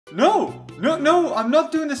No, I'm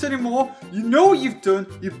not doing this anymore. You know what you've done.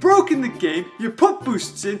 You've broken the game. You put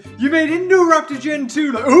boosts in. You made Indoraptor Gen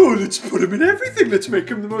 2 like, oh, let's put him in everything. Let's make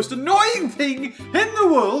him the most annoying thing in the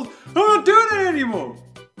world. I'm not doing it anymore.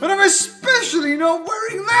 And I'm especially not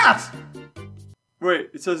wearing that. Wait,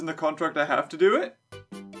 it says in the contract I have to do it?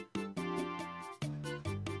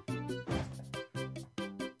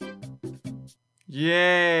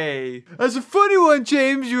 Yay. That's a funny one,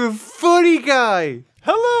 James. You're a funny guy.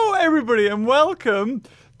 Hello, everybody, and welcome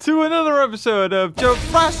to another episode of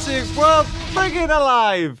Jurassic World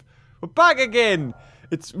Alive. We're back again.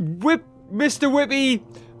 It's Mr. Whippy,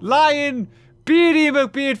 Lion, Beardy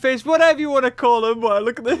McBeardface, whatever you want to call him. Wow,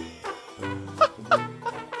 look at this.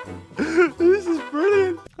 This is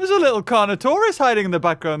brilliant. There's a little Carnotaurus hiding in the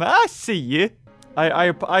background there. I see you.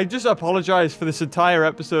 I just apologize for this entire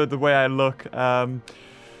episode, the way I look.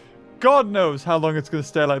 God knows how long it's going to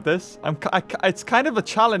stay like this. It's kind of a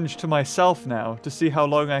challenge to myself now to see how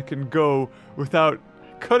long I can go without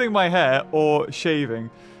cutting my hair or shaving.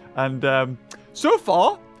 And so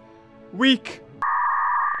far, week...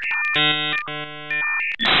 I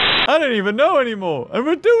don't even know anymore. And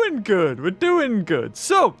we're doing good. We're doing good.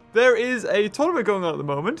 So, there is a tournament going on at the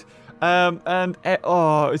moment.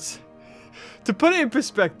 It's... To put it in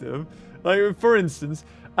perspective, like, for instance,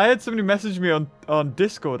 I had somebody message me on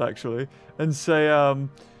Discord, actually, and say,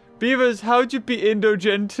 Beavers, how'd you beat Indo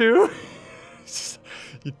Gen 2?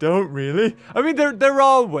 You don't really. I mean, there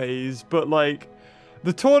are ways, but, like,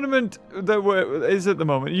 the tournament that is at the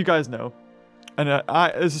moment, you guys know, and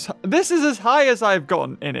this is as high as I've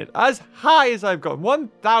gotten in it. As high as I've gotten.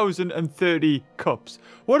 1,030 cups.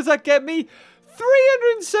 What does that get me?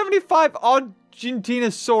 375 odd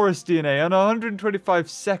Dinosaurus DNA and 125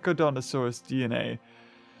 Secodinosaurus DNA.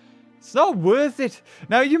 It's not worth it.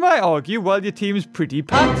 Now, you might argue, well, your team's pretty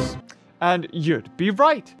pants. And you'd be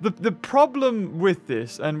right. The problem with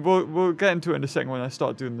this, and we'll get into it in a second when I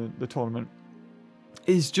start doing the tournament,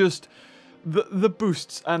 is just the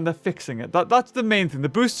boosts and the fixing it. That's the main thing. The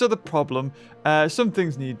boosts are the problem. Some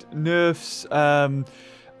things need nerfs. And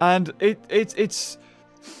it's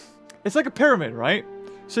like a pyramid, right?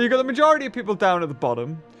 So you got the majority of people down at the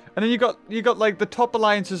bottom, and then you got like the top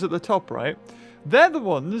alliances at the top, right? They're the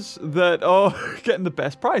ones that are getting the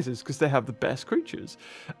best prizes because they have the best creatures.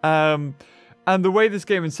 And the way this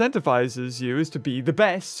game incentivizes you is to be the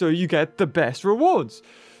best, so you get the best rewards.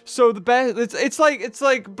 So the best, it's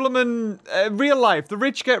like bloomin' real life. The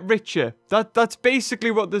rich get richer. That's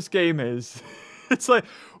basically what this game is. It's like,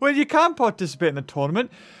 well, you can't participate in the tournament.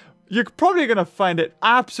 You're probably gonna find it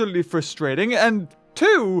absolutely frustrating, and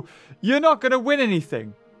 2, you're not going to win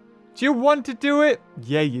anything. Do you want to do it?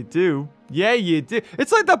 Yeah, you do. Yeah, you do.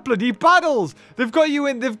 It's like that bloody battles. They've got you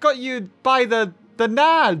by the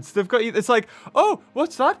nads. They've got you. It's like, oh,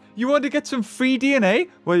 what's that? You want to get some free DNA?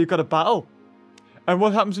 Well, you've got to battle. And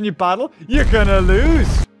what happens when you battle? You're going to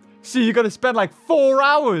lose. So you got to spend like 4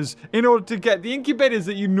 hours in order to get the incubators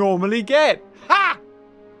that you normally get. Ha!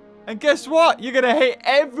 And guess what? You're going to hate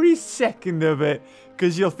every second of it.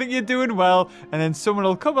 Because you'll think you're doing well, and then someone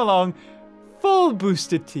will come along, full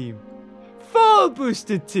boosted team. Full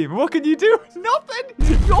boosted team. What can you do? Nothing.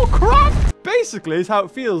 You're crap. Basically, is how it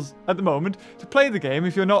feels at the moment to play the game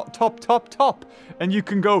if you're not top. And you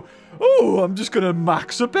can go, oh, I'm just going to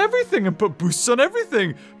max up everything and put boosts on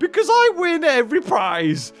everything because I win every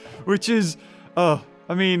prize. Which is, I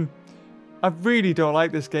mean, I really don't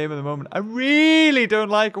like this game at the moment. I really don't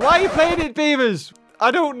like. Why are you playing it, Beavers? I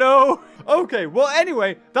don't know. Okay, well,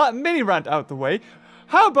 anyway, that mini rant out the way.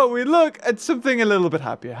 How about we look at something a little bit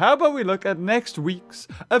happier? How about we look at next week's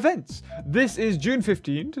events? This is June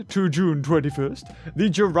 15th to June 21st, the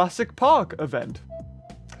Jurassic Park event.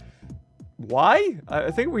 Why? I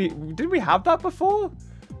think did we have that before?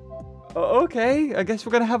 Okay, I guess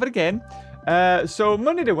we're going to have it again. So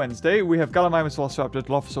Monday to Wednesday, we have Gallimimus Velociraptor,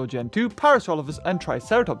 Dilophosaur Gen 2, Parasaurolophus, and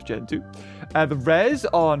Triceratops Gen 2. The rares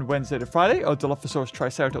on Wednesday to Friday are Dilophosaurus,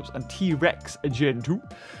 Triceratops, and T-Rex Gen 2.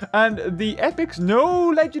 And the epics,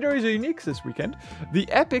 no legendaries or uniques this weekend. The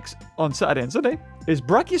epics on Saturday and Sunday is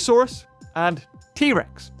Brachiosaurus and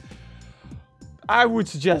T-Rex. I would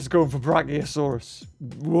suggest going for Brachiosaurus.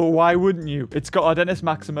 Well, why wouldn't you? It's got Ardentis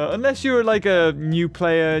Maxima. Unless you're like a new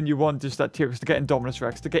player and you want just that T-Rex to get Indominus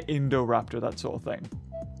Rex, to get Indoraptor, that sort of thing.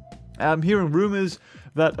 I'm hearing rumors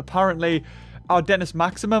that apparently our Dennis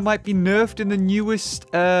Maxima might be nerfed in the newest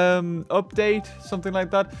update, something like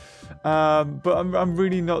that. But I'm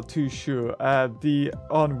really not too sure.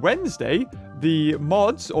 On Wednesday, the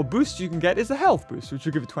mods or boosts you can get is the health boost, which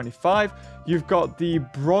will give you 25. You've got the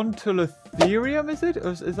Brontolitherium, is it?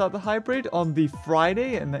 Or is that the hybrid on the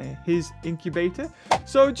Friday and his incubator?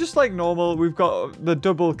 So just like normal, we've got the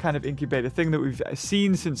double kind of incubator thing that we've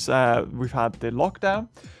seen since we've had the lockdown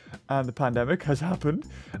and the pandemic has happened.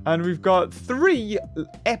 And we've got 3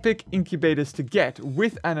 epic incubators to get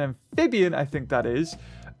with an amphibian, I think that is.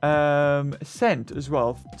 Scent as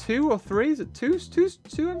well. 2 or 3? Is it 2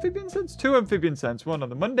 amphibian scents? 2 amphibian scents. 1 on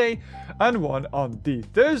the Monday and 1 on the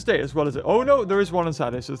Thursday, as well as it. Oh no, there is 1 on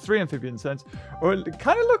Saturday, so 3 amphibian scents. Or it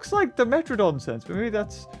kind of looks like the Metrodon scents, but maybe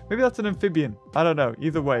that's an amphibian. I don't know.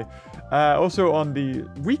 Either way. Also on the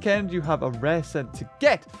weekend, you have a rare scent to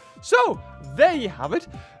get. So, there you have it.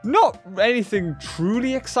 Not anything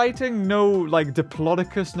truly exciting. No, like,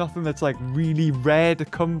 Diplodocus. Nothing that's, like, really rare to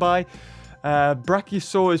come by.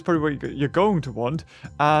 Brachiosaur is probably what you're going to want.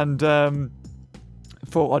 And,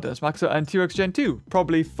 for Dennis Maxa and T-Rex Gen 2.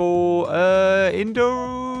 Probably for,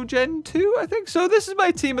 Indo Gen 2, I think. So, this is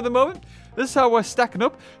my team at the moment. This is how we're stacking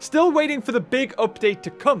up. Still waiting for the big update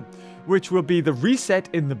to come, which will be the reset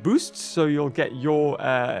in the boosts, so you'll get your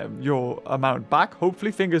amount back.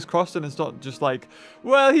 Hopefully, fingers crossed, and it's not just like,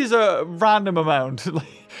 well, here's a random amount.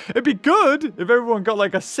 It'd be good if everyone got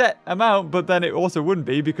like a set amount, but then it also wouldn't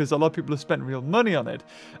be because a lot of people have spent real money on it,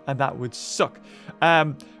 and that would suck.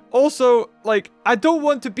 Also, like, I don't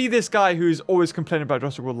want to be this guy who's always complaining about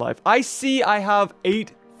Jurassic World Alive. I have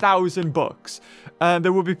 $8,000, and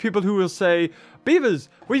there will be people who will say, Beavers,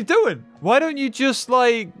 what are you doing? Why don't you just,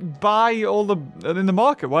 like, buy all the in the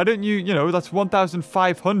market? Why don't you, that's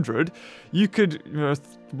 1,500. You could,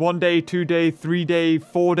 1 day, 2 day, 3 day,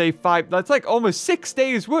 4 day, 5. That's like almost 6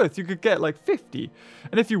 days worth. You could get like 50.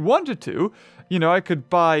 And if you wanted to, I could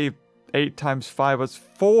buy 8 times 5. That's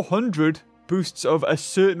 400 boosts of a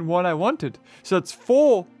certain one I wanted. So that's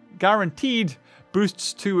 4 guaranteed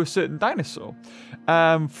boosts to a certain dinosaur.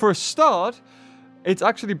 For a start, it's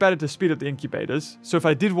actually better to speed up the incubators. So if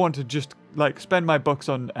I did want to just, like, spend my bucks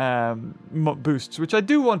on boosts, which I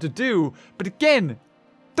do want to do, but again,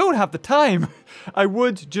 don't have the time, I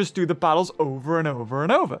would just do the battles over and over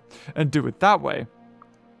and over and do it that way.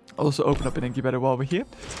 Also open up an incubator while we're here.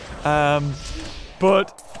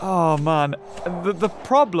 But, oh man, the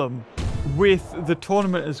problem with the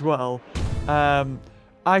tournament as well,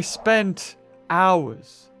 I spent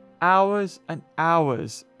hours and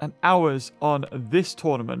hours and hours on this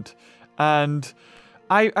tournament, and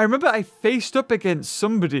I remember I faced up against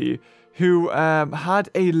somebody who had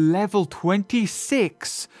a level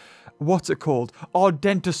 26, what's it called?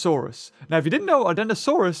 Argentosaurus. Now, if you didn't know,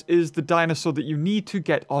 Argentosaurus is the dinosaur that you need to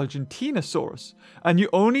get Argentinosaurus, and you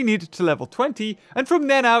only need it to level 20, and from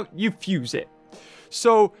then out, you fuse it.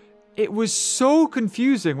 So, it was so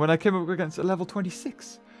confusing when I came up against a level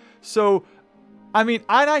 26. So, I mean,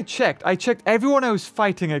 and I checked everyone I was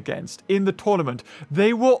fighting against in the tournament. They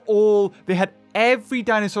had every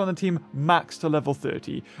dinosaur on the team maxed to level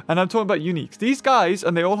 30. And I'm talking about uniques. These guys,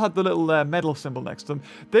 and they all had the little medal symbol next to them,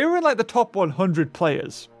 they were in like the top 100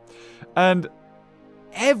 players. And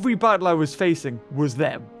every battle I was facing was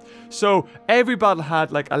them. So every battle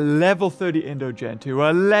had like a level 30 Indo-Gen 2,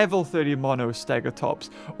 a level 30 Monostegotops,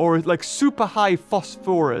 or like super high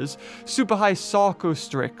Phosphoras, super high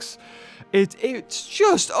Sarcostrix. It's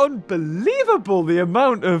just unbelievable the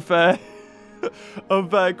amount of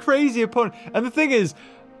crazy opponent. And the thing is,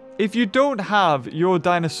 if you don't have your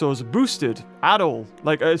dinosaurs boosted at all,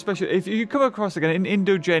 like especially if you come across again an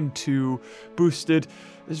Indo-Gen 2 boosted,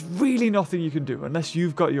 there's really nothing you can do unless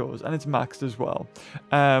you've got yours, and it's maxed as well.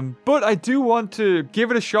 But I do want to give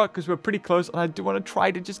it a shot because we're pretty close, and I do want to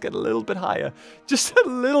try to just get a little bit higher. Just a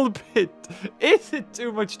little bit. Is it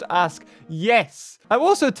too much to ask? Yes. I'm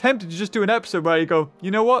also tempted to just do an episode where you go,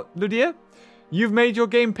 you know what, Ludia? You've made your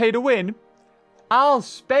game pay to win. I'll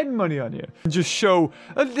spend money on you. And just show,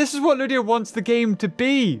 this is what Ludia wants the game to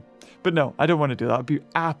be. But no, I don't want to do that. It'd be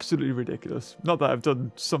absolutely ridiculous. Not that I've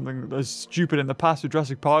done something as stupid in the past with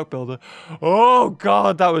Jurassic Park Builder. Oh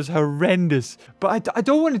god, that was horrendous. But I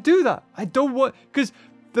don't want to do that. I don't want, because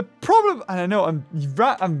the problem, and I know I'm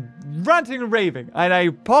ranting and raving, and I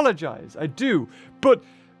apologize, I do, but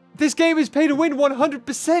this game is pay to win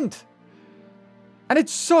 100%. And it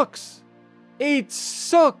sucks. It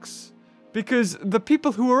sucks. Because the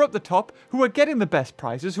people who are up the top, who are getting the best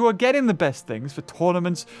prizes, who are getting the best things for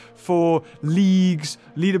tournaments, for leagues,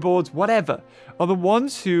 leaderboards, whatever, are the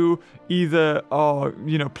ones who either are,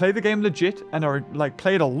 you know, play the game legit and are, like,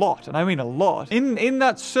 played a lot, and I mean a lot. In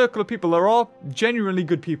that circle of people, there are genuinely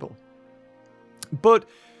good people. But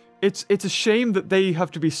it's a shame that they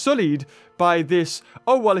have to be sullied by this,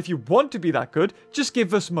 oh, well, if you want to be that good, just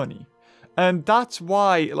give us money. And that's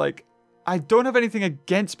why, like, I don't have anything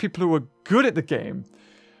against people who are good at the game,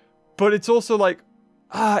 but it's also like,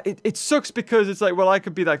 it sucks because it's like, well, I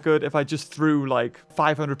could be that good if I just threw like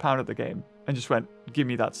 £500 at the game and just went, give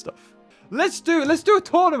me that stuff. Let's do a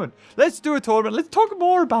tournament. Let's do a tournament. Let's talk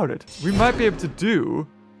more about it. We might be able to do,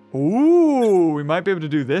 we might be able to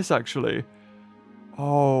do this actually.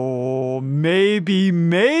 Oh,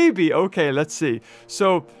 maybe. Okay, let's see.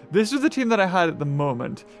 So, this was the team that I had at the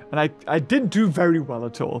moment, and I didn't do very well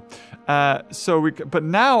at all. But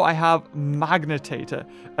now I have Magnetator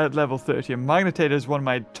at level 30, and Magnetator is one of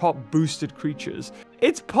my top boosted creatures.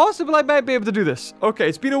 It's possible I might be able to do this. Okay,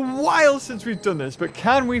 it's been a while since we've done this, but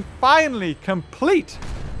can we finally complete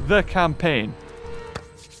the campaign?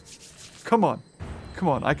 Come on,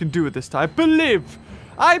 I can do it this time. I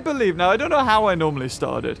believe. Now, I don't know how I normally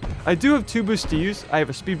start it. I do have 2 boosts to use. I have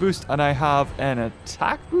a speed boost and I have an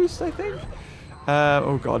attack boost, I think.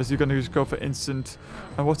 Oh god, is he going to just go for instant?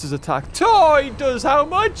 And what's his attack? Oh, he does how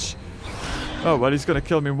much? Oh, well, he's going to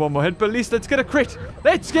kill me in 1 more hit, but at least let's get a crit.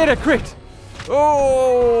 Let's get a crit.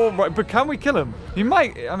 Oh, right, but can we kill him? He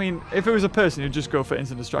might, I mean, if it was a person, he'd just go for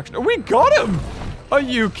instant destruction. Oh, we got him! Are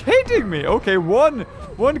you kidding me? Okay, one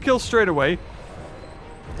kill straight away.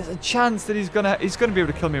 There's a chance that he's gonna be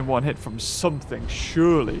able to kill me in 1 hit from something,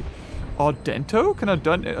 surely. Ardento? Can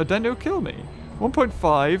Ardento kill me?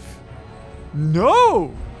 1.5.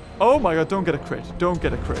 No! Oh my god, don't get a crit. Don't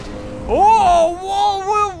get a crit. Oh,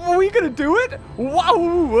 whoa, are we gonna do it?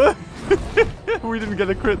 Wow! We didn't get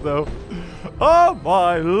a crit though. Oh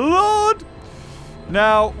my lord!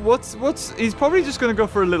 Now, he's probably just gonna go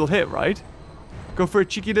for a little hit, right? Go for a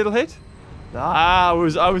cheeky little hit? I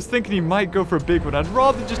was thinking he might go for a big one. I'd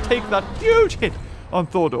rather just take that huge hit on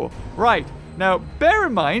Thordor. Right. Now, bear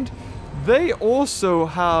in mind, they also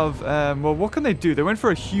have, well, what can they do? They went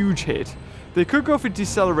for a huge hit. They could go for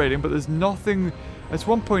decelerating, but there's nothing. It's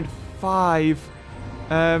 1.5.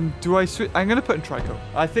 Do I switch? I'm going to put in Trico.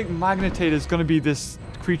 I think Magnetator is going to be this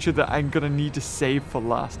creature that I'm going to need to save for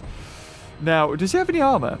last. Now, does he have any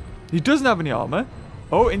armor? He doesn't have any armor.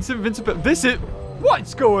 Oh, instant invincibility. This is...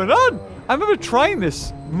 What's going on? I remember trying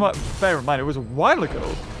this, bear in mind, it was a while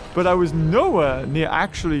ago, but I was nowhere near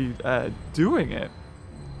actually doing it.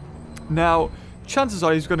 Now, chances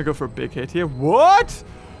are he's going to go for a big hit here. What?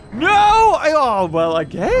 No! Oh, well, I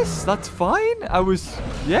guess that's fine.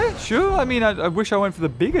 Yeah, sure. I mean, I wish I went for the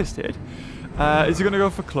biggest hit. Is he going to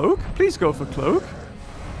go for Cloak? Please go for Cloak.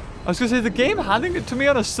 I was going to say, the game handing it to me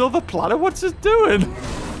on a silver platter? What's it doing?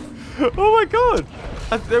 Oh my god.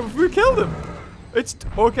 We killed him. It's,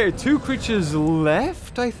 okay, 2 creatures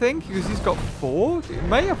left, I think, because he's got 4. He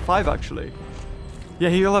may have 5, actually. Yeah,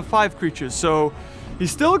 he'll have 5 creatures, so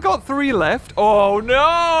he's still got 3 left. Oh,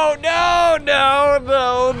 no.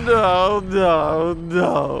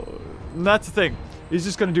 And that's the thing. He's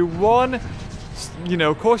just going to do 1, you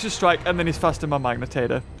know, cautious strike, and then he's faster than my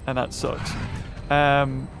Magnetator, and that sucks.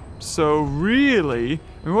 So, really,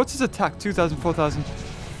 I mean, what's his attack? 2,000, 4,000...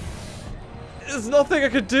 There's nothing I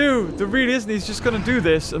could do. There really isn't. He's just going to do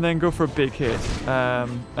this and then go for a big hit.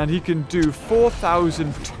 And he can do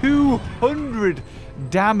 4,200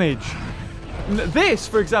 damage. This,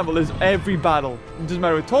 for example, is every battle. It doesn't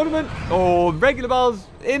matter with tournament or regular battles.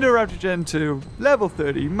 Indoraptor Gen 2, level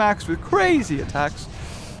 30, max with crazy attacks.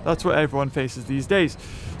 That's what everyone faces these days.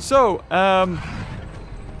 So,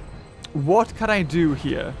 what can I do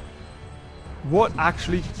here? What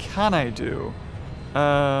actually can I do?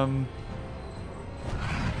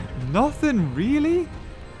 Nothing really.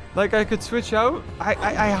 Like, I could switch out.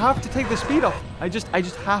 I have to take the speed off. I just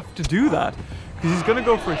have to do that because he's gonna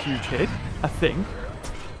go for a huge hit, I think.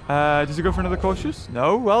 Does he go for another cautious?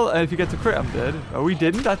 No. Well, if you get to crit, I'm dead. Oh, he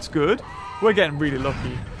didn't. That's good. We're getting really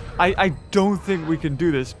lucky. I don't think we can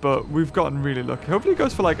do this, but we've gotten really lucky. Hopefully, he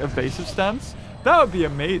goes for like evasive stance. That would be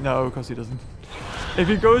amazing. No, of course he doesn't. If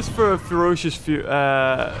he goes for a ferocious fury,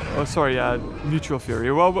 mutual fury,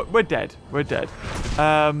 well, we're dead. We're dead.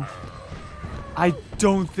 I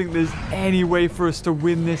don't think there's any way for us to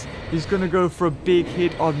win this. He's going to go for a big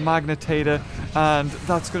hit on Magnetator, and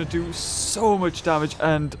that's going to do so much damage,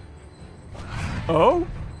 and... Oh?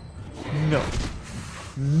 No.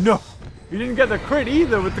 No. You didn't get the crit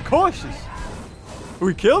either with the cautious.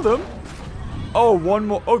 We killed him. Oh, one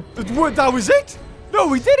more. Oh, what? That was it? No,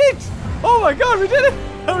 we did it. Oh my God, we did it.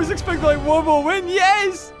 I was expecting like one more win.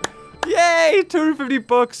 Yes. Yay. 250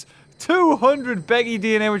 bucks. 200 Becky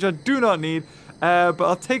DNA, which I do not need. But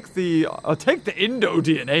I'll take the Indo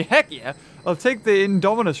DNA. Heck yeah. I'll take the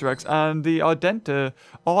Indominus Rex and the Ardenta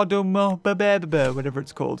whatever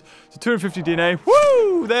it's called. So 250 DNA.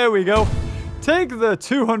 Woo! There we go. Take the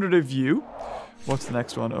 200 of you. What's the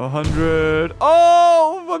next one? 100.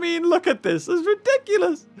 Oh, I mean, look at this. It's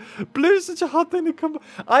ridiculous. Blue's such a hot thing to come.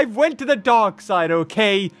 I went to the dark side,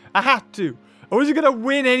 okay? I had to. I wasn't going to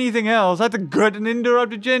win anything else. I had to gut an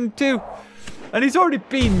Indoraptor Gen 2. And he's already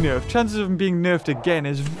been nerfed. Chances of him being nerfed again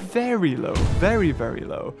is very low. Very, very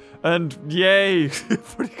low. And yay.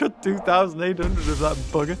 I've already got 2,800 of that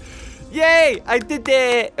bugger. Yay! I did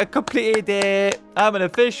it. I completed it. I'm an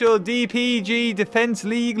official DPG Defense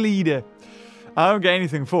League leader. I don't get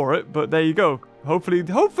anything for it, but there you go. Hopefully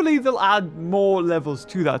they'll add more levels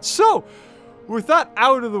to that. So, with that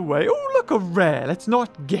out of the way, oh, look, a rare. Let's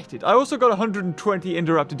not get it. I also got 120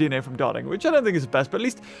 Indoraptor DNA from Darting, which I don't think is the best, but at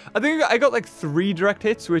least I think I got like 3 direct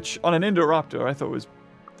hits, which on an Indoraptor I thought was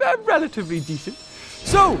relatively decent.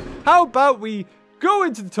 So, how about we go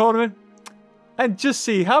into the tournament and just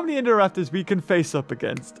see how many Indoraptors we can face up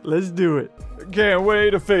against. Let's do it. Can't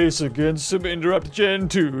wait to face against some Indoraptor Gen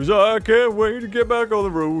 2s. I can't wait to get back on the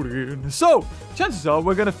road again. So, chances are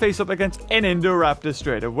we're going to face up against an Indoraptor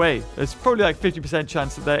straight away. There's probably like 50%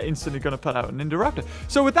 chance that they're instantly going to put out an Indoraptor.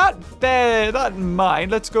 So with that in mind,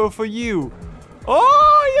 let's go for you.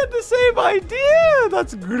 Oh, you had the same idea.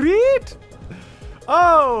 That's great.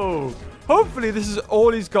 Oh, hopefully this is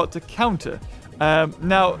all he's got to counter.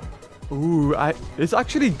 Now... Ooh, it's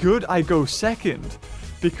actually good I go second,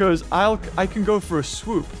 because I can go for a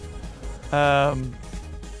swoop. Now,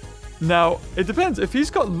 it depends. If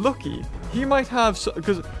he's got lucky, he might have...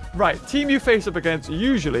 Because, right, team you face up against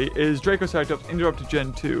usually is Dracoceratops, Indoraptor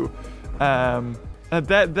Gen 2. And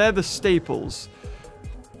they're the staples.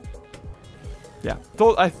 Yeah,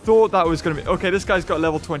 I thought that was going to be... Okay, this guy's got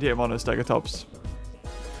level 28 Monostegotops.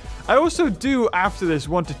 I also do, after this,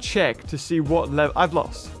 want to check to see what level... I've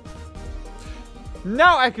lost.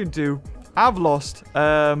 Now I can do. I've lost.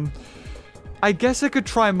 I guess I could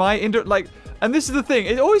try my and this is the thing.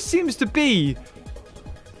 It always seems to be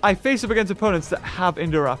I face up against opponents that have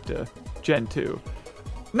Indoraptor Gen 2.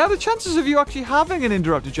 Now the chances of you actually having an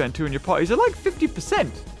Indoraptor Gen 2 in your parties are like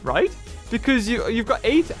 50%, right? Because you've got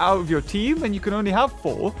 8 out of your team and you can only have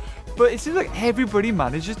 4. But it seems like everybody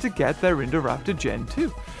manages to get their Indoraptor Gen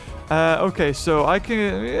 2. Okay, so I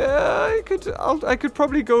can, I could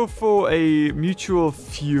probably go for a Mutual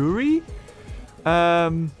Fury,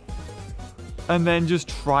 and then just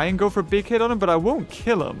try and go for a big hit on him, but I won't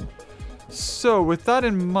kill him. So with that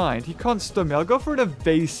in mind, he can't stun me. I'll go for an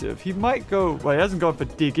Evasive. He might go, well, he hasn't gone for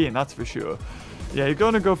Dig In, that's for sure. Yeah, you're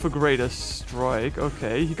going to go for Greater Strike.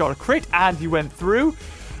 Okay, he got a crit and he went through.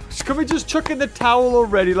 Can we just chuck in the towel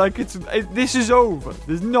already? Like, this is over.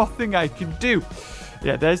 There's nothing I can do.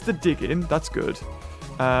 Yeah, there's the dig in. That's good.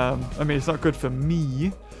 I mean, it's not good for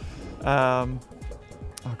me. Oh,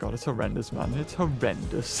 God, it's horrendous, man. It's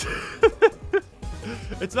horrendous.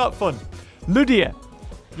 It's not fun. Ludia,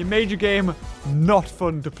 you made your game not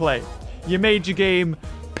fun to play. You made your game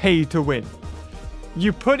pay to win.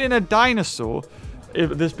 You put in a dinosaur,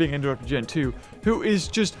 this being Indoraptor Gen 2, who is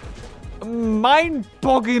just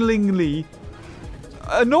mind-bogglingly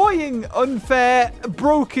annoying, unfair,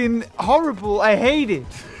 broken, horrible. I hate it.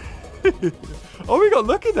 Oh, we got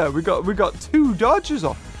lucky there. We got 2 dodges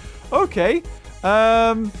off. Okay.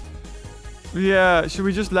 Yeah, should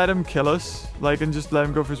we just let him kill us? Like, and just let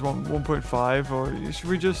him go for his 1.5? Or should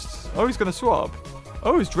we just... Oh, he's going to swap.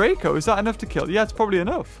 Oh, it's Draco. Is that enough to kill? Yeah, it's probably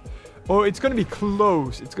enough. Oh, it's going to be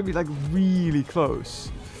close. It's going to be, like, really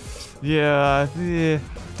close. Yeah,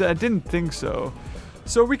 I didn't think so.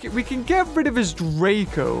 So we can get rid of his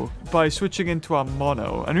Draco by switching into our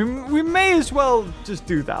Mono. And we may as well just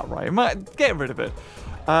do that, right? We might get rid of it.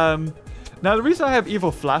 Now, the reason I have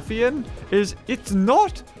Evil Flaffian is it's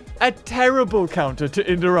not a terrible counter to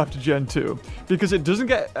Indoraptor Gen 2. Because it doesn't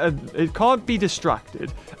get... it can't be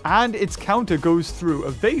distracted. And its counter goes through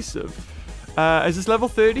Evasive. Is this level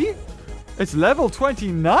 30? It's level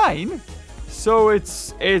 29. So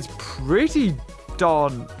it's pretty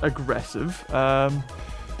darn aggressive.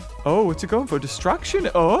 Oh, what's it going for? Distraction?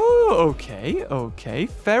 Oh, okay,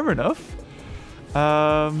 fair enough.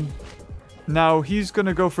 Now he's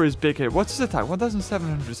gonna go for his big hit. What's his attack?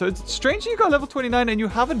 1,700. So it's strange you got level 29 and you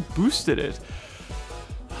haven't boosted it.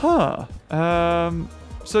 Huh.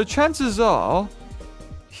 So chances are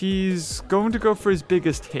he's going to go for his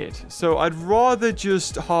biggest hit. So I'd rather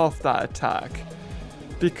just half that attack.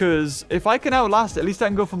 Because if I can outlast it, at least I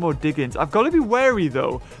can go for more dig-ins. I've got to be wary,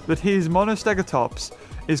 though, that his Monostegotops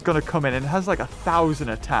is going to come in and it has like 1,000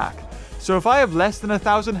 attack. So if I have less than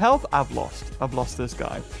 1,000 health, I've lost. I've lost this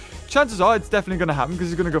guy. Chances are it's definitely going to happen because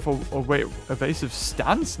he's going to go for evasive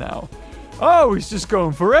stance now. Oh, he's just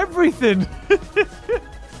going for everything.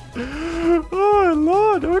 Oh,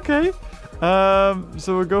 Lord. Okay.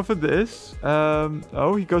 So we'll go for this.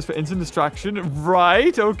 Oh, he goes for instant distraction.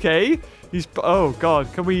 Right. Okay. Oh,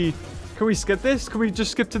 God. Can we skip this? Can we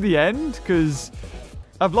just skip to the end? Because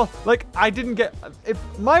I've lost. Like, I didn't get. If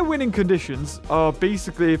my winning conditions are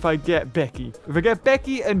basically if I get Becky. If I get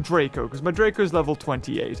Becky and Draco, because my Draco is level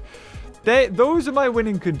 28. Those are my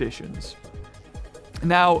winning conditions.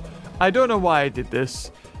 Now, I don't know why I did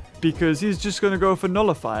this. Because he's just going to go for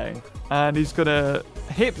nullifying. And he's going to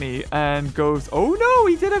hit me and goes... Oh, no!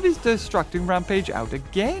 He did have his distracting rampage out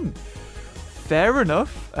again. Fair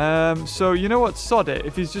enough. So, you know what? Sod it.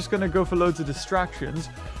 If he's just going to go for loads of distractions.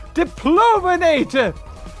 Diplominator!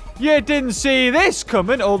 You didn't see this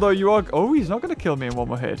coming. Although you are... Oh, he's not going to kill me in one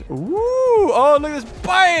more hit. Ooh! Oh, look at this.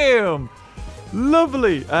 Bam!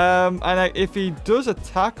 Lovely. And if he does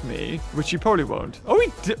attack me, which he probably won't. Oh,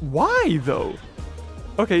 he did... Why, though?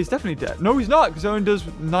 Okay, he's definitely dead. No, he's not, because it only does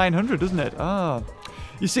 900, doesn't it? Ah.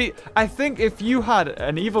 You see, I think if you had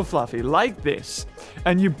an evil Fluffy like this,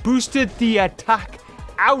 and you boosted the attack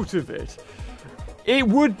out of it, it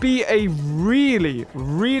would be a really,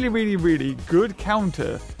 really, really, really good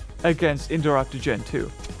counter against Indoraptor Gen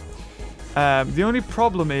 2. The only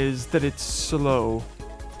problem is that it's slow,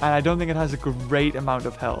 and I don't think it has a great amount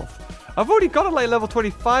of health. I've already got it like level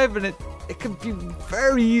 25, and it can be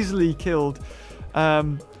very easily killed.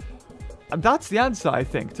 And that's the answer, I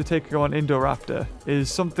think, to take on Indoraptor,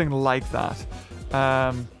 is something like that.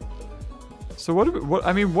 So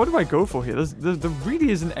what do I go for here? There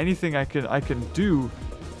really isn't anything I can do.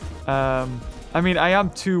 I mean, I am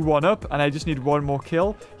 2-1 up, and I just need one more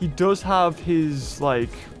kill. He does have his,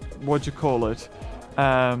 like, what'd you call it?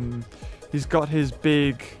 He's got his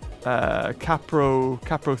big Capro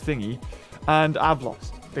thingy, and I've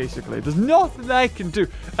lost, basically. There's nothing I can do.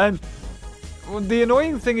 And the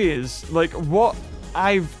annoying thing is, like, what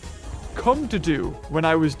I've come to do when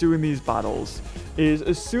I was doing these battles is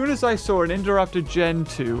as soon as I saw an Indoraptor Gen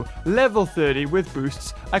 2 level 30 with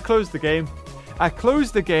boosts, I closed the game. I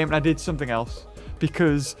closed the game and I did something else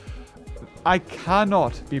because I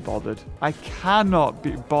cannot be bothered. I cannot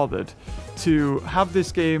be bothered to have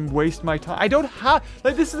this game waste my time. I don't have...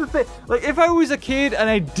 Like, this is the thing. Like, if I was a kid and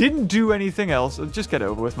I didn't do anything else... Just get it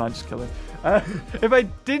over with, man. Just kill it. If I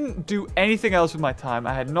didn't do anything else with my time,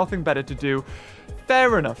 I had nothing better to do.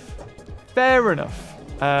 Fair enough. Fair enough.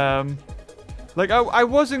 Like, I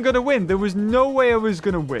wasn't going to win. There was no way I was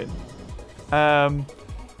going to win.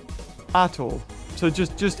 At all. So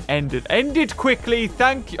just end it. End it quickly.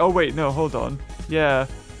 Thank you. Oh, wait. No, hold on. Yeah.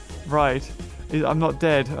 Right. I'm not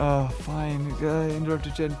dead. Oh, fine.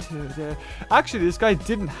 Indoraptor Gen 2. Yeah. Actually, this guy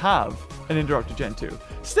didn't have an Indoraptor Gen 2.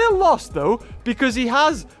 Still lost, though, because he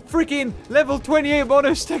has freaking level 28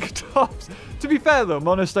 Monostegotops. To be fair, though,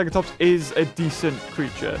 Monostegotops is a decent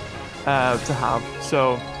creature to have.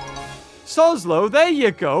 So, Soslo, there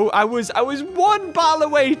you go. I was one battle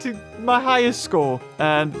away to my highest score,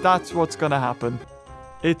 and that's what's gonna happen.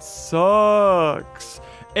 It sucks.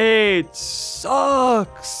 It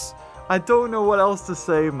sucks. I don't know what else to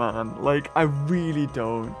say, man. Like, I really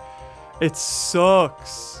don't. It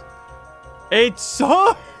sucks. It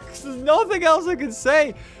sucks. There's nothing else I can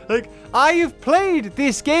say. Like, I have played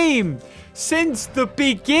this game since the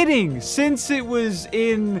beginning. Since it was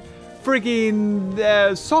in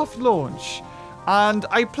friggin' soft launch. And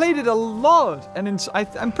I played it a lot. And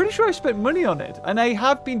I'm pretty sure I spent money on it. And I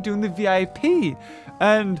have been doing the VIP.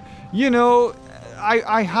 And, you know,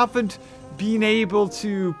 I haven't been able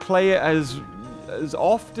to play it as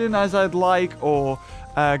often as I'd like, or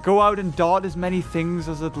go out and dart as many things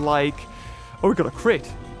as I'd like. Oh, we got a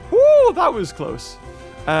crit. Woo, that was close.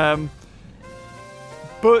 But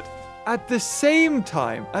at the same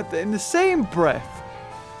time, in the same breath,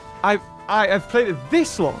 I've played it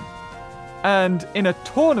this long, and in a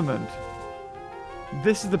tournament,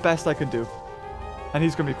 this is the best I can do. And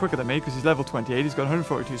he's going to be quicker than me because he's level 28. He's got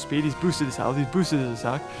 142 speed. He's boosted his health. He's boosted his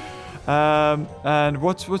attack. And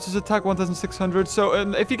what's his attack? 1,600. So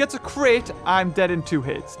if he gets a crit, I'm dead in 2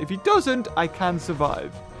 hits. If he doesn't, I can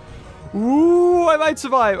survive. Ooh, I might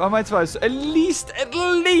survive. I might survive. So at least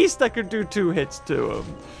I can do 2 hits to him.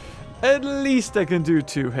 At least I can do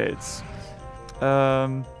 2 hits.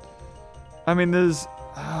 I mean,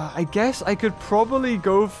 I guess I could probably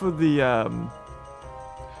go for the,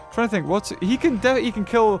 trying to think, he can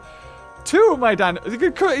kill 2 of my dinosaurs. He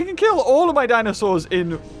can kill all of my dinosaurs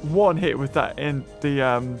in 1 hit with that, in the,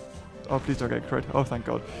 oh, please don't get crit. Oh, thank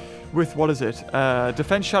God. With, what is it?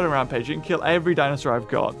 Defense Shadow Rampage. You can kill every dinosaur I've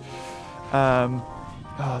got.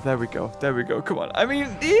 Oh, there we go. There we go. Come on. I mean,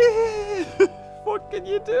 what can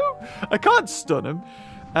you do? I can't stun him.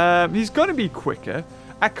 He's going to be quicker.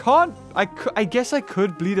 I guess I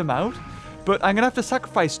could bleed him out, but I'm going to have to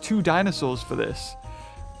sacrifice 2 dinosaurs for this.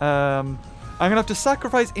 I'm going to have to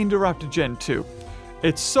sacrifice Indoraptor Gen 2.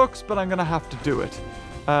 It sucks, but I'm going to have to do it.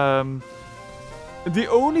 The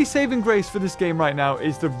only saving grace for this game right now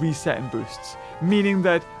is the reset and boosts, meaning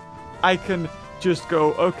that I can just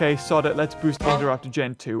go, okay, sod it, let's boost Indoraptor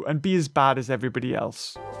Gen 2 and be as bad as everybody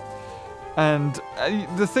else. And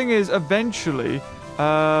the thing is, eventually,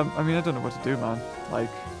 I mean, I don't know what to do, man. Like,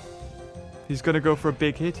 he's going to go for a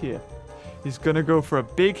big hit here. He's going to go for a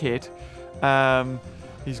big hit.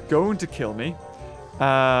 He's going to kill me.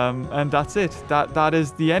 And that's it. That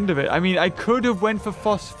is the end of it. I mean, I could have went for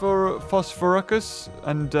Phosphorus,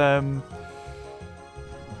 and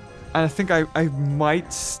I think I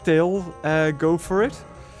might still go for it.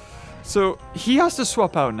 So he has to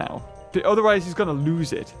swap out now. Otherwise, he's going to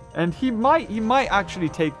lose it. And he might actually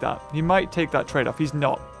take that. He might take that trade-off. He's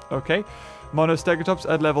not. Okay? Monostegotops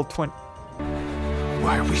at level 20.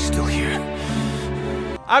 Why are we still here?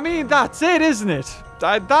 I mean, that's it, isn't it?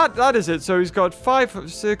 That is it. So he's got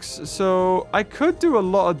 5, 6. So I could do a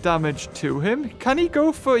lot of damage to him. Can he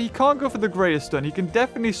go for... He can't go for the greatest stun. He can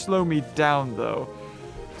definitely slow me down, though.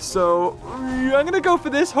 So I'm going to go for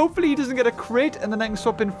this. Hopefully he doesn't get a crit. And then I can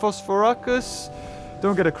swap in Phosphorus.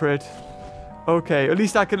 Don't get a crit. Okay, at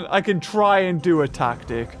least I can try and do a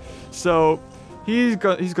tactic. So he's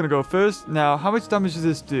gonna go first. Now, how much damage does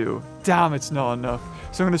this do? Damn, it's not enough.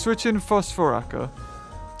 So I'm gonna switch in Phosphoraka.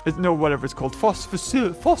 No, whatever it's called. Phosphorus.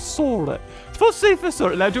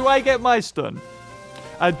 Now, do I get my stun?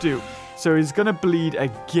 I do. So he's gonna bleed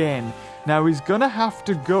again. Now he's gonna have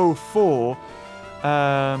to go for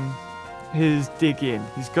his dig in.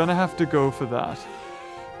 He's gonna have to go for that.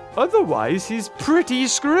 Otherwise, he's pretty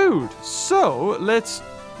screwed. So, let's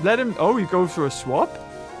let him... Oh, he goes for a swap?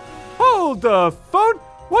 Hold the phone!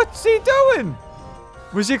 What's he doing?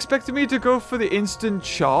 Was he expecting me to go for the instant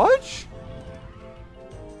charge?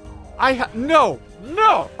 No!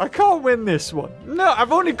 No! I can't win this one. No,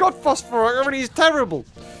 I've only got Phosphorus and he's terrible.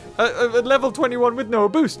 At level 21 with no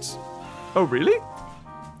boosts. Oh, really?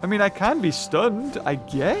 I mean, I can be stunned, I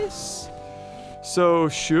guess. So,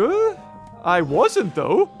 sure... I wasn't,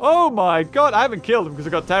 though. Oh, my God. I haven't killed him because I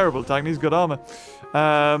got terrible attack and he's got armor.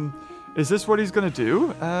 Is this what he's going to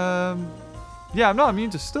do? Yeah, I'm not immune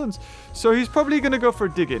to stuns. So he's probably going to go for a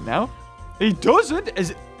dig-in now. He doesn't.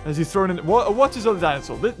 Has he thrown in... What's his other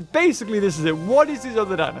dinosaur? Basically, this is it. What is his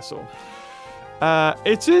other dinosaur?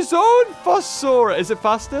 It's his own Phosphora. Is it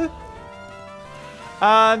faster?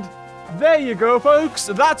 And there you go, folks.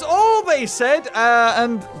 That's all they said.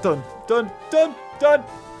 And done. Done. Done. Done.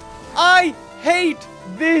 I hate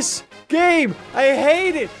this game. I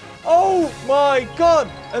hate it. Oh my God.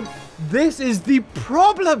 And this is the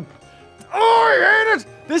problem. Oh, I hate it.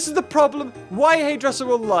 This is the problem. Why I hate Jurassic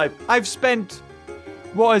World Alive. I've spent,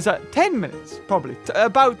 what is that? 10 minutes, probably.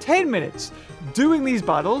 About 10 minutes doing these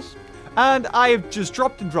battles. And I have just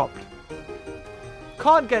dropped and dropped.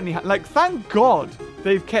 Can't get any, like, thank God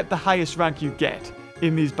they've kept the highest rank you get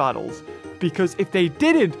in these battles. Because if they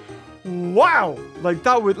didn't, wow, like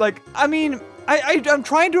that would, like, I mean, I'm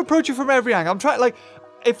trying to approach it from every angle. I'm trying, like,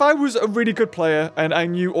 if I was a really good player and I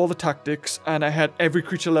knew all the tactics and I had every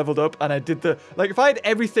creature leveled up and I did the, like, if I had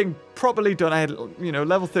everything properly done, I had, you know,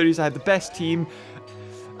 level 30s, I had the best team.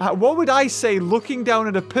 What would I say looking down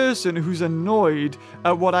at a person who's annoyed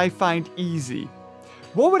at what I find easy?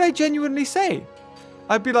 What would I genuinely say?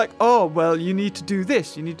 I'd be like, oh, well, you need to do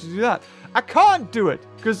this, you need to do that. I can't do it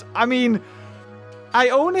because, I mean, I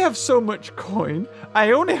only have so much coin.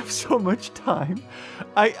 I only have so much time.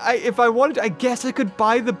 If I wanted to, I guess I could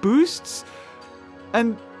buy the boosts.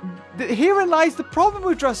 And herein lies the problem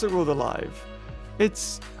with Jurassic World Alive.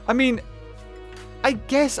 It's, I mean, I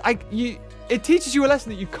guess it teaches you a lesson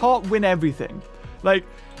that you can't win everything. Like,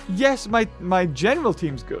 yes, my general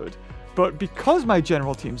team's good, but because my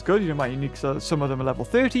general team's good, you know, my uniques, some of them are level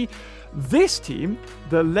 30, this team,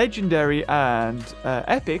 the legendary and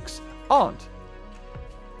epics, aren't.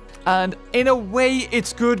 And in a way,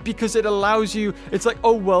 it's good because it allows you... It's like,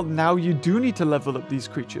 oh, well, now you do need to level up these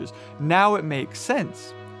creatures. Now it makes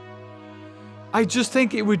sense. I just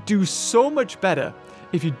think it would do so much better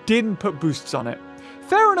if you didn't put boosts on it.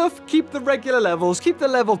 fair enough, keep the regular levels, keep the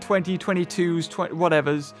level 20, 22s, 20,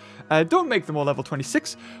 whatevers. Don't make them all level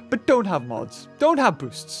 26, but don't have mods. Don't have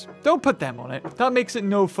boosts. Don't put them on it. That makes it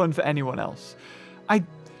no fun for anyone else.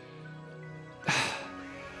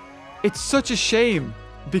 It's such a shame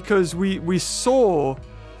because we saw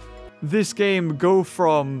this game go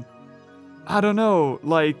from, I don't know,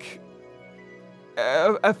 like,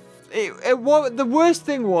 the worst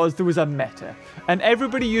thing was there was a meta, and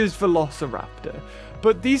everybody used Velociraptor.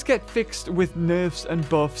 But these get fixed with nerfs and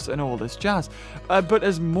buffs and all this jazz. But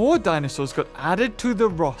as more dinosaurs got added to the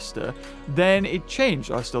roster, then it changed.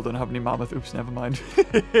 I still don't have any mammoth. Oops, never mind.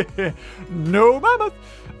 No mammoth.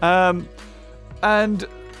 And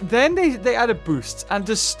then they added boosts. And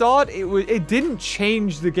to start, it didn't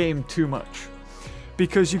change the game too much.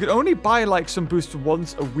 Because you could only buy like some boosts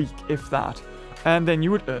once a week, if that. And then you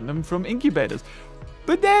would earn them from incubators.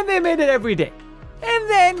 But then they made it every day. And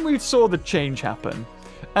then we saw the change happen.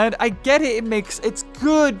 And I get it, it's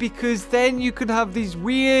good because then you could have these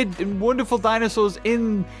weird and wonderful dinosaurs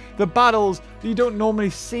in the battles that you don't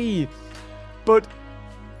normally see. But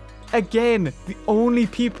again, the only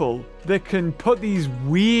people that can put these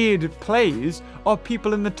weird plays are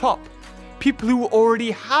people in the top. People who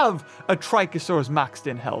already have a Trichosaurus maxed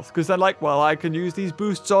in health because they're like, well, I can use these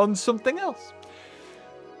boosts on something else.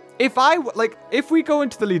 If we go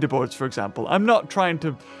into the leaderboards, for example, I'm not trying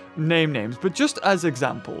to name names, but just as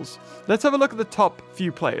examples, let's have a look at the top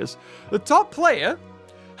few players. The top player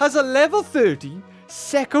has a level 30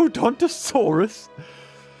 Secodontosaurus.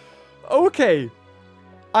 Okay,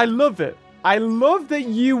 I love it. I love that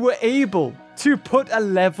you were able to put a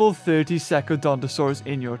level 30 Secodontosaurus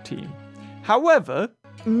in your team. However,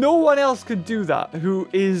 no one else could do that who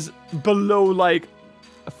is below, like,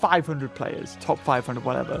 500 players, top 500,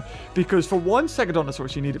 whatever. Because for one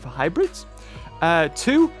Secodontosaurus, you need it for hybrids.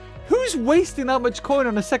 Two, who's wasting that much coin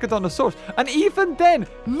on a Secodontosaurus? And even then,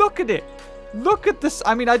 look at it. Look at this.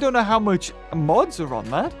 I mean, I don't know how much mods are on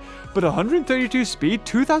that, but 132 speed,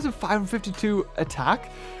 2,552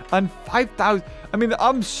 attack, and 5,000. I mean,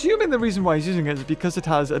 I'm assuming the reason why he's using it is because it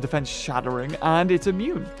has a defense shattering and it's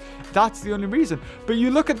immune. That's the only reason. But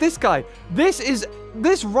you look at this guy.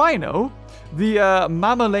 This rhino, the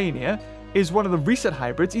Mammalania, is one of the recent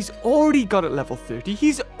hybrids. He's already got it level 30.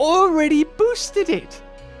 He's already boosted it.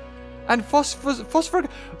 And Phosphor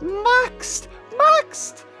maxed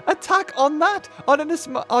attack on that.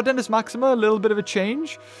 Ardennis Maxima, a little bit of a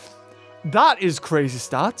change. That is crazy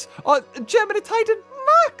stats. Gemini Titan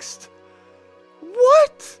maxed.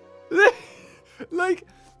 What? Like,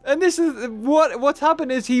 and this is what's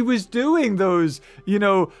happened is he was doing those, you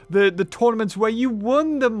know, the tournaments where you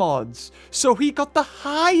won the mods. So he got the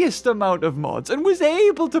highest amount of mods and was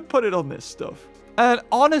able to put it on this stuff. And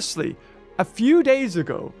honestly, a few days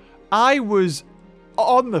ago, I was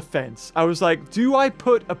on the fence. I was like, do I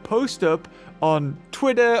put a post up on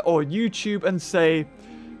Twitter or YouTube and say,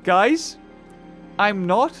 guys, I'm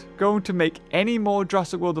not going to make any more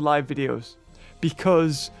Jurassic World Alive videos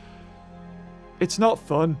because it's not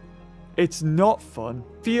fun. It's not fun.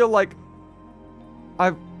 Feel like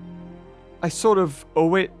I sort of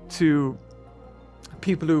owe it to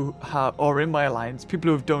people who are in my alliance, people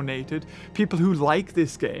who have donated, people who like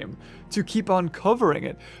this game, to keep on covering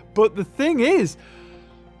it. But the thing is,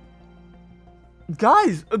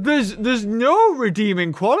 guys, there's no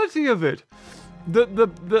redeeming quality of it.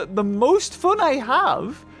 The most fun I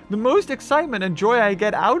have, the most excitement and joy I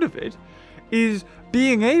get out of it is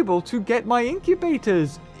being able to get my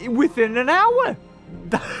incubators within an hour.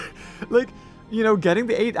 Like, you know, getting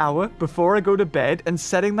the 8 hour before I go to bed and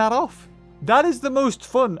setting that off. That is the most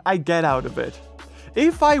fun I get out of it.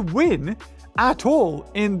 If I win at all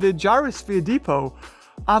in the Gyrosphere Depot,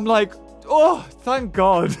 I'm like, oh, thank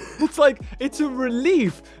God. It's like, it's a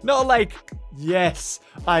relief. Not like, yes,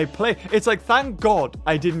 I play. It's like, thank God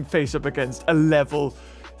I didn't face up against a level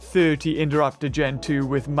 30 Indoraptor Gen 2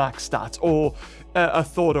 with max stats, or a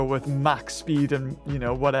Thordo with max speed and, you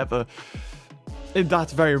know, whatever.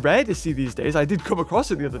 That's very rare to see these days. I did come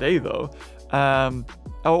across it the other day, though.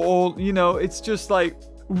 Or, you know, it's just like,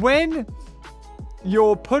 when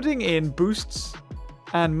you're putting in boosts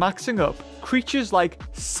and maxing up creatures like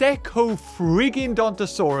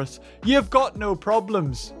Secodontosaurus, you've got no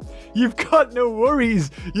problems. You've got no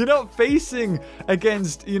worries. You're not facing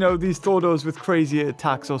against, you know, these Thordos with crazy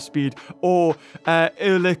attacks or speed, or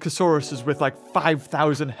Erlicosauruses with like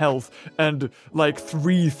 5,000 health and like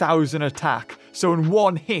 3,000 attack. So in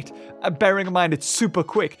one hit, bearing in mind it's super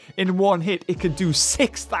quick, in one hit it can do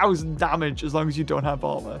 6,000 damage as long as you don't have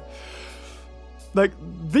armor. Like,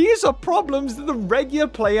 these are problems that the regular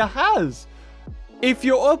player has. If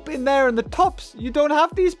you're up in there in the tops, you don't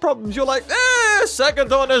have these problems. You're like,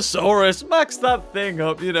 Secondonisaurus, max that thing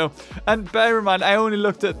up, you know. And bear in mind, I only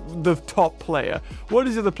looked at the top player. What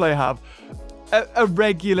does the other player have? A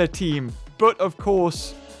regular team. But, of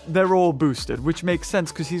course, they're all boosted, which makes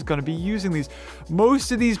sense because he's going to be using these.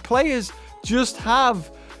 Most of these players just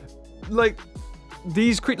have, like,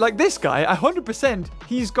 these... Like, this guy, 100%,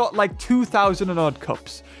 he's got, like, 2,000 and odd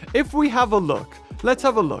cups. If we have a look... Let's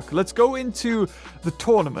have a look. Let's go into the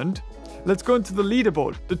tournament. Let's go into the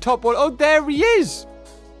leaderboard. The top one. Oh, there he is.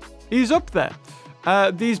 He's up there.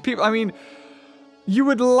 These people, I mean, you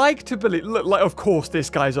would like to believe, look, like, of course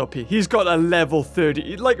this guy's up here. He's got a level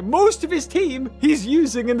 30. Like, most of his team, he's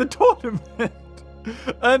using in the tournament.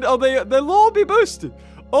 And they'll all be boosted.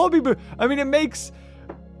 I mean, it makes,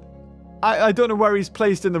 I don't know where he's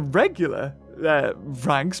placed in the regular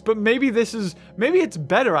ranks, but maybe it's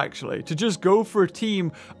better actually to just go for a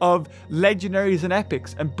team of legendaries and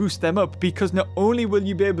epics and boost them up, because not only will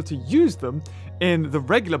you be able to use them in the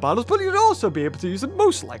regular battles, but you'll also be able to use them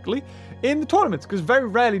most likely in the tournaments, because very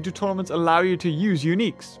rarely do tournaments allow you to use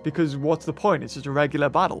uniques, because what's the point? It's just a regular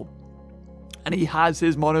battle. And he has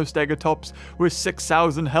his Monostegotops with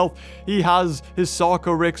 6,000 health. He has his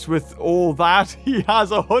Sarcorix with all that. He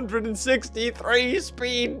has 163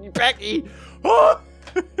 speed, Becky. Oh!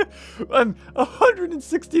 And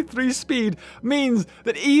 163 speed means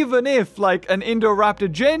that even if, like, an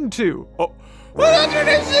Indoraptor Gen 2... Oh,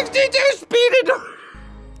 162 speed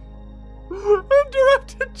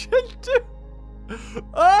Indoraptor Gen 2!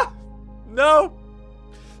 Ah! No!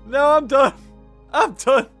 No, I'm done.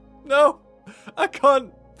 No! I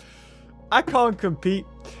can't compete.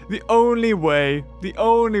 The only way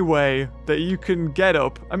that you can get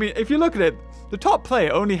up, I mean, if you look at it, the top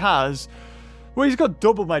player only has, well, he's got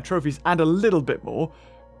double my trophies and a little bit more.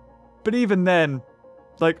 But even then,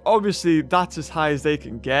 like, obviously that's as high as they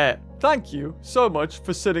can get. Thank you so much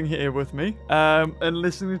for sitting here with me and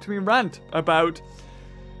listening to me rant about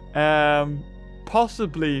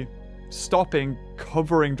possibly stopping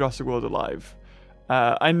covering Jurassic World Alive.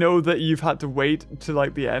 I know that you've had to wait to,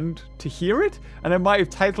 like, the end to hear it, and I might have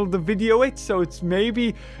titled the video it, so it's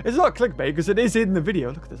maybe... It's not clickbait, because it is in the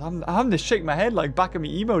video. Look at this. I'm having to shake my head like back in my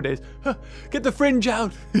emo days. Huh, get the fringe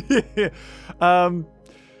out!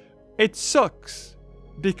 It sucks,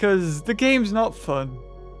 because the game's not fun.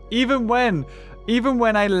 Even when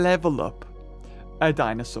I level up a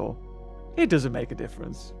dinosaur, it doesn't make a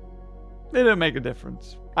difference. It doesn't make a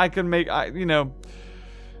difference. You know...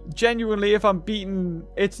 Genuinely, if I'm beaten,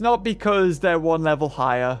 it's not because they're one level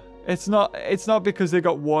higher. It's not because they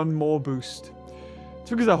got one more boost. It's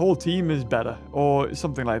because the whole team is better or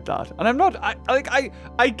something like that. And I'm not,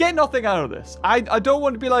 I get nothing out of this. I don't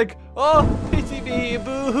want to be like, oh, pity me,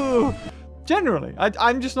 boo-hoo. Generally,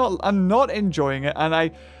 I'm not enjoying it, and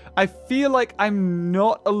I feel like I'm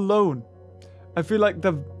not alone. I feel like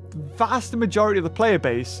the vast majority of the player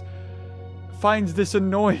base finds this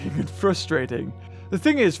annoying and frustrating. The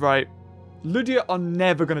thing is, right, Ludia are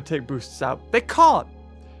never going to take boosts out. They can't.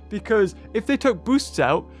 Because if they took boosts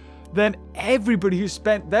out, then everybody who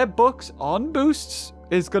spent their bucks on boosts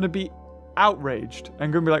is going to be outraged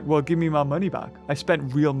and going to be like, well, give me my money back. I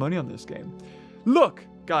spent real money on this game. Look,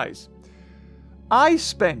 guys, I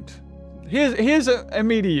spent... Here's a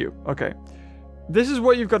me to you. Okay. This is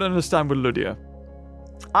what you've got to understand with Ludia.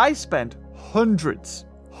 I spent hundreds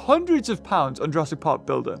of pounds on Jurassic Park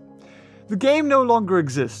Builder. The game no longer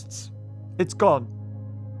exists. It's gone.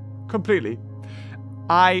 Completely.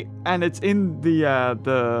 And it's in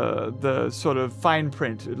the sort of fine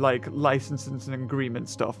print, like licenses and agreement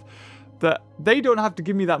stuff, that they don't have to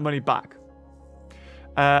give me that money back.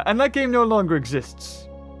 And that game no longer exists.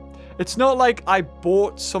 It's not like I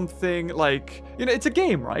bought something like, you know, it's a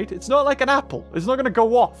game, right? It's not like an apple. It's not going to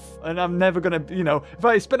go off, and I'm never going to, you know, if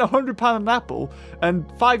I spend £100 on an apple, and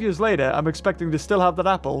 5 years later, I'm expecting to still have that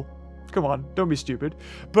apple. Come on, don't be stupid.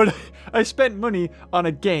 But I spent money on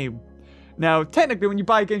a game. Now, technically, when you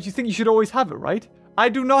buy games, you think you should always have it, right? I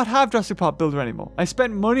do not have Jurassic Park Builder anymore. I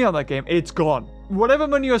spent money on that game. It's gone. Whatever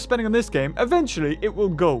money you're spending on this game, eventually it will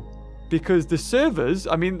go. Because the servers,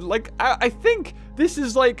 I mean, like, I think this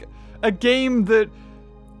is like a game that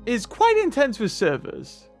is quite intense with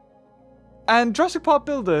servers. And Jurassic Park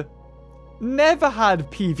Builder never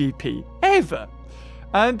had PvP, ever.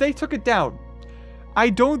 And they took it down. I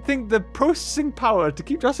don't think the processing power to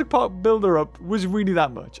keep Jurassic Park Builder up was really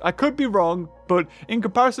that much. I could be wrong, but in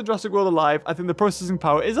comparison to Jurassic World Alive, I think the processing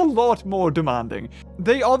power is a lot more demanding.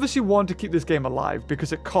 They obviously want to keep this game alive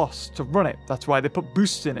because it costs to run it. That's why they put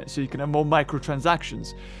boosts in it, so you can have more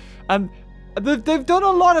microtransactions. And they've done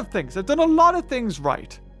a lot of things. They've done a lot of things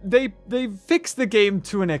right. they fixed the game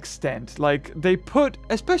to an extent. Like, they put,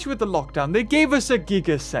 especially with the lockdown, they gave us a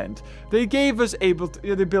gigacent. They gave us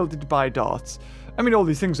the ability to buy darts. I mean, all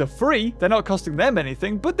these things are free. They're not costing them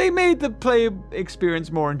anything, but they made the play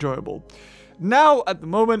experience more enjoyable. Now, at the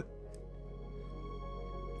moment,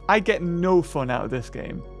 I get no fun out of this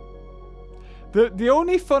game. The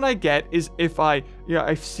only fun I get is if I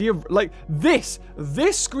see like this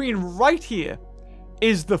screen right here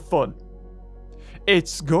is the fun.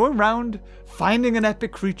 It's going around, finding an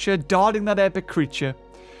epic creature, darting that epic creature,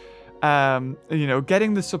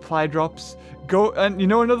 getting the supply drops.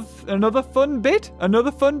 Another fun bit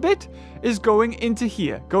is going into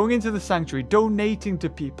here, going into the sanctuary, donating to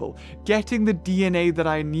people, getting the DNA that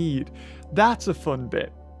I need. That's a fun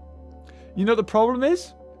bit. You know the problem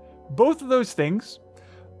is? Both of those things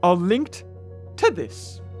are linked to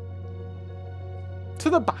this. To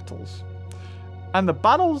the battles. And the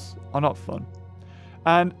battles are not fun.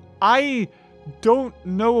 And I don't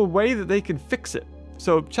know a way that they can fix it.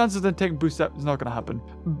 So chances of them taking boost up is not going to happen.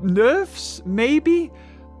 Nerfs, maybe?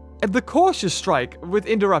 The cautious strike with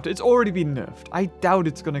Indoraptor, it's already been nerfed. I doubt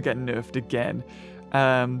it's going to get nerfed again.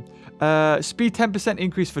 Speed 10%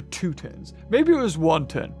 increase for 2 turns. Maybe it was 1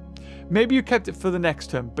 turn. Maybe you kept it for the next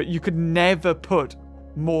turn, but you could never put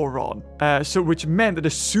more on. Which meant that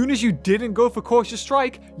as soon as you didn't go for cautious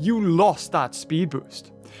strike, you lost that speed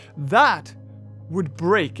boost. That would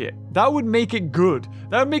break it. That would make it good.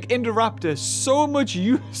 That would make Indoraptor so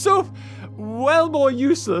well more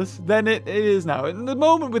useless than it is now. In the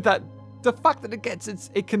moment with that, the fact that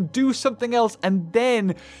it can do something else and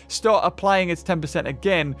then start applying its 10%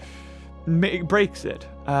 again, breaks it.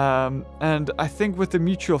 And I think with the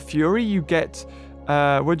Mutual Fury, you get,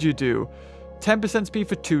 what do you do? 10% speed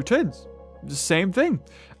for 2 turns. The same thing.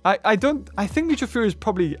 I think Mutual Fury is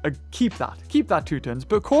probably keep that 2 turns,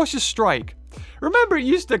 but Cautious Strike. Remember, it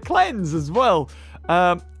used to cleanse as well.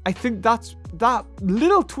 I think that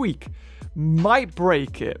little tweak might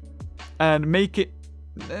break it and make it.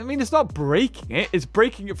 I mean, it's not breaking it; it's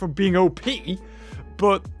breaking it from being OP.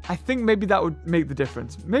 But I think maybe that would make the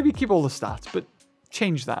difference. Maybe keep all the stats, but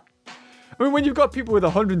change that. I mean, when you've got people with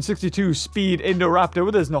 162 speed Indoraptor,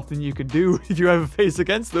 well, there's nothing you can do if you ever face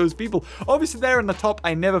against those people. Obviously, they're in the top.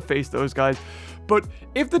 I never face those guys. But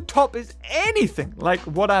if the top is anything like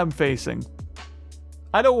what I'm facing,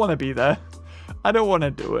 I don't want to be there. I don't want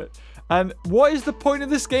to do it. And what is the point of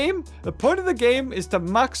this game? The point of the game is to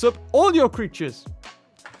max up all your creatures.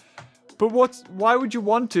 But why would you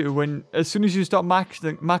want to when as soon as you start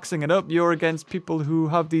maxing it up, you're against people who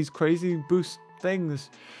have these crazy boost things?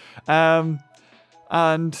 And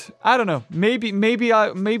I don't know. Maybe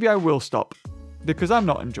I will stop because I'm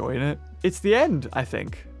not enjoying it. It's the end, I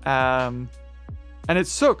think. And it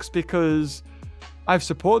sucks because I've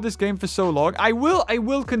supported this game for so long. I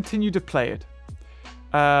will continue to play it.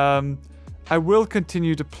 I will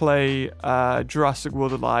continue to play Jurassic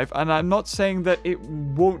World Alive, and I'm not saying that it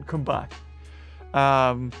won't come back.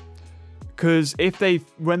 Because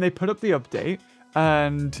when they put up the update,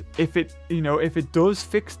 and if it does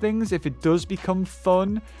fix things, if it does become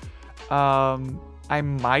fun, I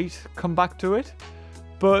might come back to it.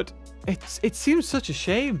 But it seems such a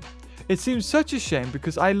shame. It seems such a shame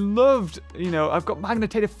because I loved, I've got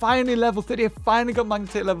Magnetator finally level 30. I finally got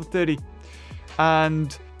Magnetator level 30,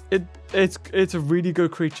 and it's a really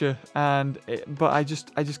good creature. But I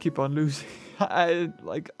just keep on losing. And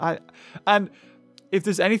if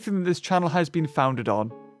there's anything that this channel has been founded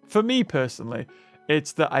on, for me personally,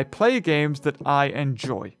 it's that I play games that I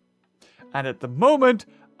enjoy, and at the moment,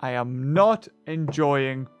 I am not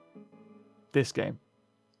enjoying this game.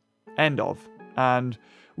 End of. And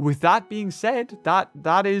with that being said,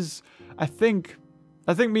 that is, I think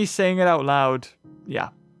me saying it out loud, yeah,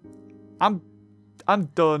 I'm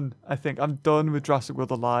done. I think I'm done with Jurassic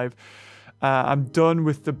World Alive. I'm done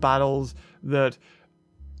with the battles that,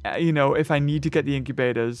 if I need to get the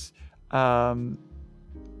incubators, I'm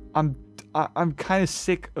kind of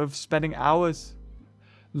sick of spending hours,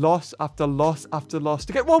 loss after loss after loss,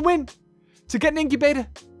 to get 1 win, to get an incubator.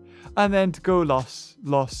 And then to go loss,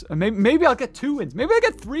 and maybe I'll get 2 wins. Maybe I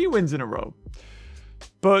get 3 wins in a row.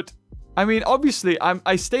 But I mean, obviously,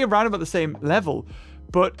 I stay around about the same level,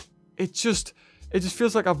 but it just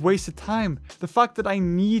feels like I've wasted time. The fact that I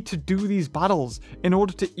need to do these battles in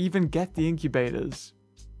order to even get the incubators,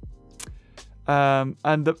 and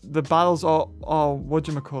the battles are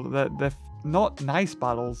whatchamacallit, they're not nice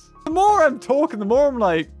battles. The more I'm talking, the more I'm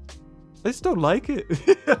like, I just don't like it.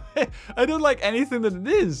 I don't like anything that it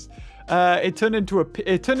is. It turned into a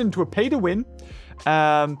pay to win.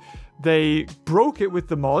 They broke it with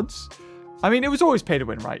the mods. I mean, it was always pay to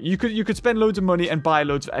win, right? You could spend loads of money and buy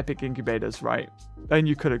loads of epic incubators, right? And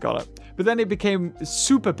you could have got it. But then it became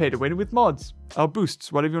super pay to win with mods or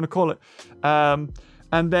boosts, whatever you want to call it.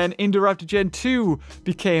 And then Indoraptor Gen 2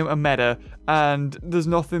 became a meta, and there's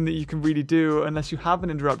nothing that you can really do unless you have an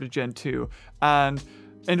Indoraptor Gen 2. And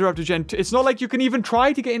Indoraptor Gen 2, it's not like you can even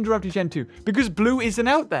try to get Indoraptor Gen 2 because blue isn't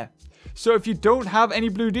out there. So if you don't have any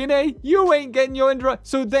blue DNA, you ain't getting your Indoraptor.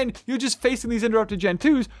 So then you're just facing these Indoraptor Gen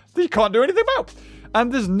 2s that you can't do anything about.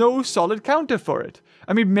 And there's no solid counter for it.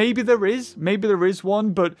 I mean, maybe there is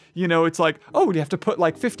one, but you know, it's like, oh, you have to put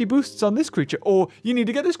like 50 boosts on this creature, or you need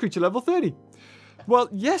to get this creature level 30. Well,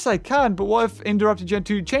 yes, I can, but what if Indoraptor Gen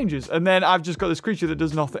 2 changes? And then I've just got this creature that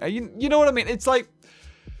does nothing. You know what I mean? It's like,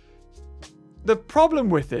 the problem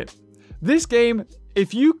with it, this game,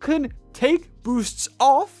 if you can take boosts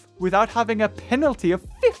off without having a penalty of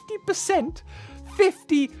 50%,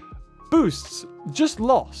 50 boosts just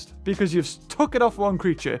lost because you've took it off one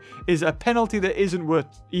creature is a penalty that isn't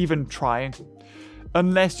worth even trying.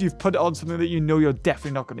 Unless you've put it on something that you know you're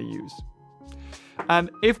definitely not going to use.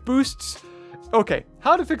 And if boosts... Okay,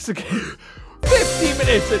 how to fix the game. 15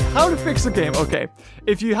 minutes in how to fix the game. Okay,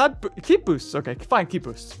 if you had... Keep boosts. Okay, fine, keep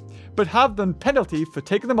boosts. But have them penalty for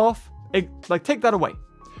taking them off. Like, take that away.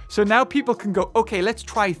 So now people can go, okay, let's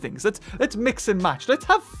try things. Let's mix and match. Let's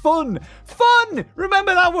have fun. Fun!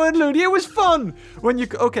 Remember that word, Looney? It was fun. When you...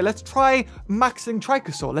 Okay, let's try maxing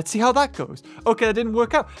Trichosaur. Let's see how that goes. Okay, that didn't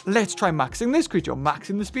work out. Let's try maxing this creature, or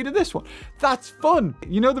maxing the speed of this one. That's fun.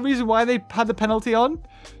 You know the reason why they had the penalty on?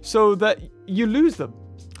 So that you lose them.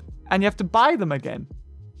 And you have to buy them again.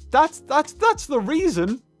 That's the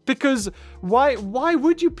reason. Because why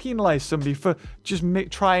would you penalize somebody for just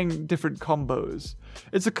trying different combos?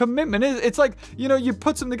 It's a commitment. It's like, you know, you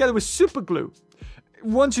put something together with super glue.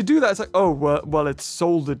 Once you do that, it's like, oh, well, it's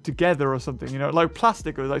soldered together or something, you know, like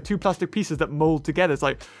plastic, or like two plastic pieces that mold together. It's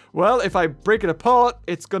like, well, if I break it apart,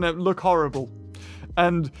 it's going to look horrible.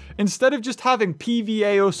 And instead of just having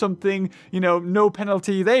PVA or something, you know, no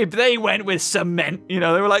penalty, they went with cement. You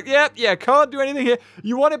know, they were like, yeah, can't do anything here.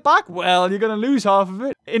 You want it back? Well, you're going to lose half of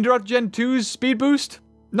it. Indoraptor Gen 2's speed boost?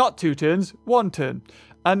 Not 2 turns, 1 turn.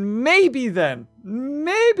 And maybe then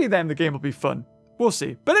the game will be fun. We'll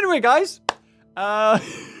see. But anyway, guys, I'm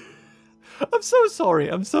so sorry.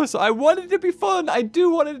 I'm so sorry. I wanted it to be fun. I do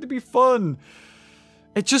want it to be fun.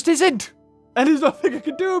 It just isn't. And there's nothing I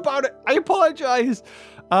can do about it. I apologize.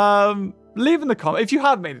 Leave in the comments. If you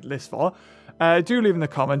have made it this far, do leave in the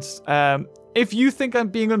comments. If you think I'm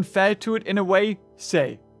being unfair to it in a way,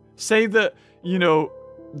 say that, you know,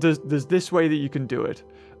 there's this way that you can do it.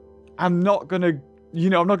 I'm not going to, you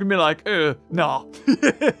know, I'm not going to be like, nah.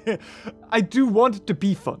 I do want it to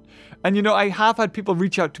be fun. And, you know, I have had people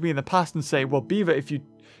reach out to me in the past and say, well, Beaver, if you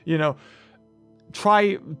know,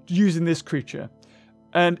 try using this creature.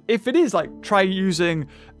 And if it is, like, try using,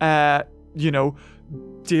 you know,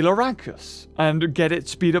 Diloranchus and get it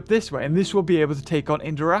speed up this way. And this will be able to take on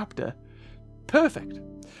Indoraptor. Perfect.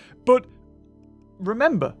 But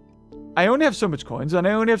remember, I only have so much coins, and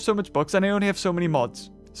I only have so much bucks, and I only have so many mods.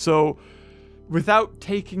 So without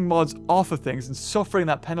taking mods off of things and suffering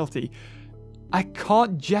that penalty, I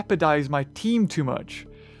can't jeopardize my team too much.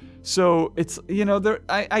 So it's, you know,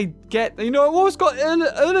 I get, you know, I almost got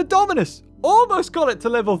Isla Dominus. Almost got it to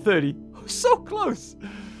level 30. So close.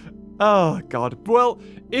 Oh, God. Well,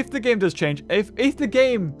 if the game does change, if the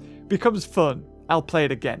game becomes fun, I'll play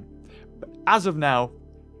it again. But as of now,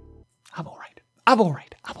 I'm all right. I'm all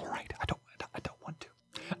right. I don't want to.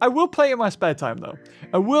 I will play it in my spare time, though.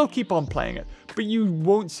 I will keep on playing it, but you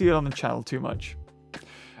won't see it on the channel too much.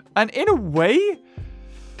 And in a way,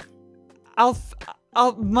 I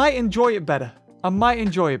might enjoy it better. I might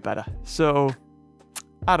enjoy it better. So,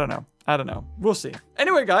 I don't know. We'll see.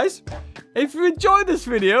 Anyway, guys, if you enjoyed this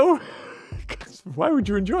video, why would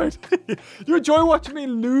you enjoy it? You enjoy watching me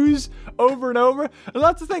lose over and over? And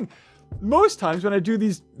that's the thing. Most times when I do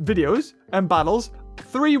these videos and battles,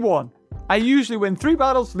 3-1. I usually win 3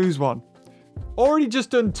 battles, lose 1. Already just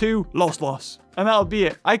done 2, loss. And that'll be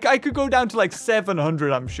it. I could go down to like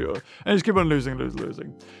 700, I'm sure. And just keep on losing.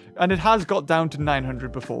 And it has got down to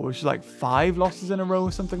 900 before, which is like 5 losses in a row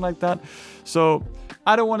or something like that. So,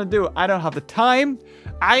 I don't want to do it. I don't have the time.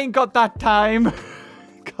 I ain't got that time.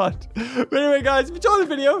 God. But anyway, guys, if you enjoyed the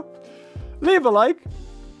video, leave a like.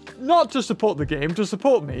 Not to support the game, to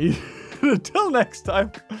support me. Until next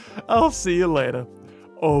time, I'll see you later.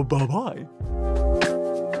 Oh, bye-bye.